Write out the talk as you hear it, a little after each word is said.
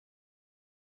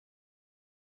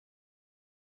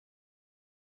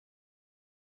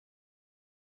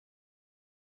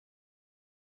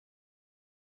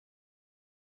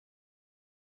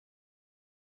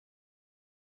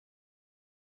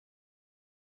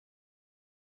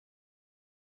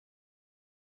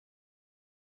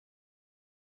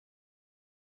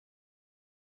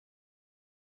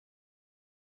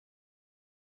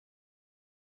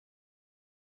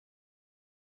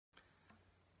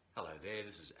Hello there,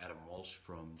 this is Adam Walsh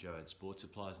from Joad Sports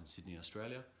Supplies in Sydney,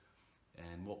 Australia,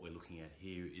 and what we're looking at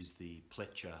here is the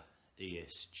Pletscher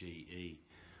ESGE,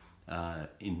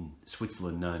 in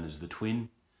Switzerland known as the Twin.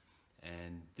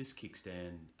 And this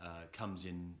kickstand comes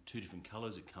in two different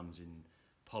colours. It comes in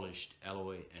polished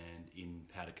alloy and in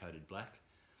powder coated black.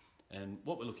 And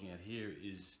what we're looking at here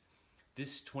is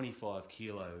this 25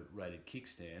 kilo rated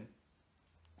kickstand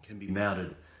can be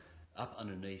mounted up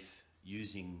underneath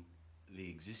using the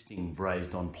existing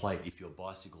brazed on plate if your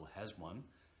bicycle has one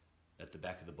at the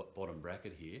back of the bottom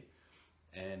bracket here.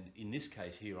 And in this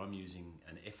case here I'm using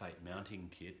an F8 mounting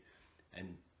kit,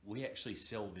 and we actually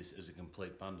sell this as a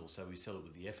complete bundle. So we sell it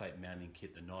with the F8 mounting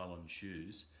kit, the nylon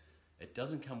shoes. It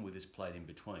doesn't come with this plate in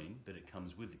between, but it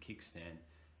comes with the kickstand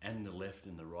and the left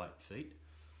and the right feet.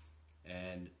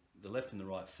 And the left and the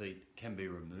right feet can be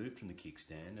removed from the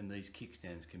kickstand, and these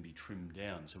kickstands can be trimmed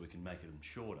down so we can make them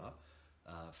shorter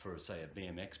for, say, a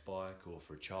BMX bike or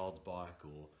for a child's bike,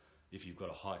 or if you've got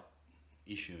a height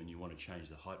issue and you want to change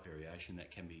the height variation,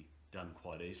 that can be done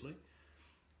quite easily.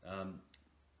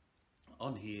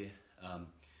 On here,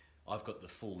 I've got the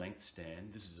full length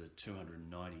stand. This is a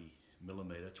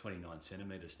 290mm, 29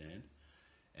 centimetre stand,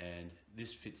 and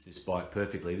this fits this bike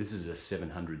perfectly. This is a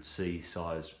 700C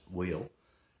size wheel,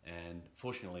 and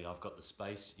fortunately I've got the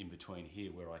space in between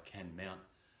here where I can mount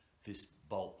this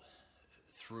bolt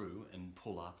through and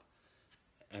pull up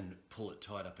and pull it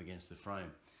tight up against the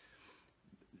frame.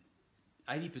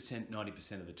 80%,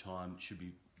 90% of the time it should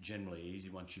be generally easy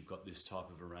once you've got this type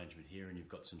of arrangement here and you've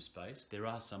got some space. There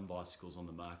are some bicycles on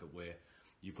the market where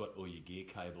you've got all your gear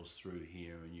cables through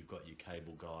here and you've got your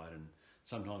cable guide, and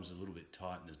sometimes a little bit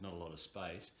tight and there's not a lot of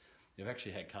space. They've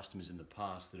actually had customers in the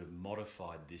past that have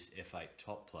modified this F8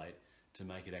 top plate to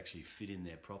make it actually fit in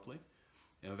there properly.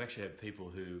 And we've actually had people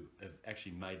who have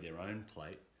actually made their own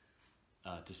plate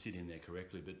to sit in there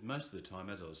correctly, but most of the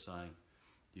time, as I was saying,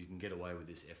 you can get away with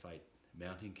this F8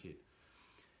 mounting kit.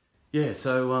 Yeah,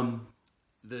 so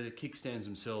the kickstands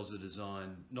themselves are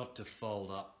designed not to fold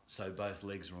up so both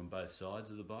legs are on both sides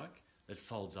of the bike. It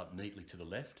folds up neatly to the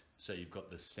left, so you've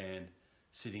got the stand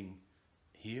sitting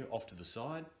here off to the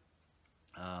side,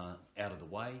 out of the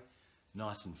way,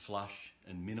 nice and flush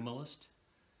and minimalist.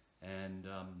 And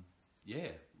yeah,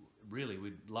 really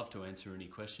we'd love to answer any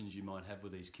questions you might have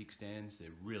with these kickstands. They're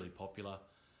really popular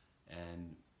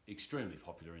and extremely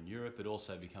popular in Europe, but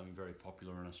also becoming very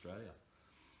popular in Australia.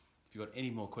 If you've got any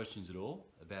more questions at all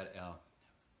about our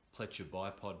Pletscher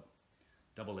Bipod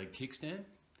double leg kickstand,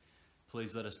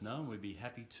 please let us know and we'd be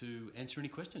happy to answer any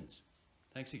questions.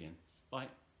 Thanks again. Bye.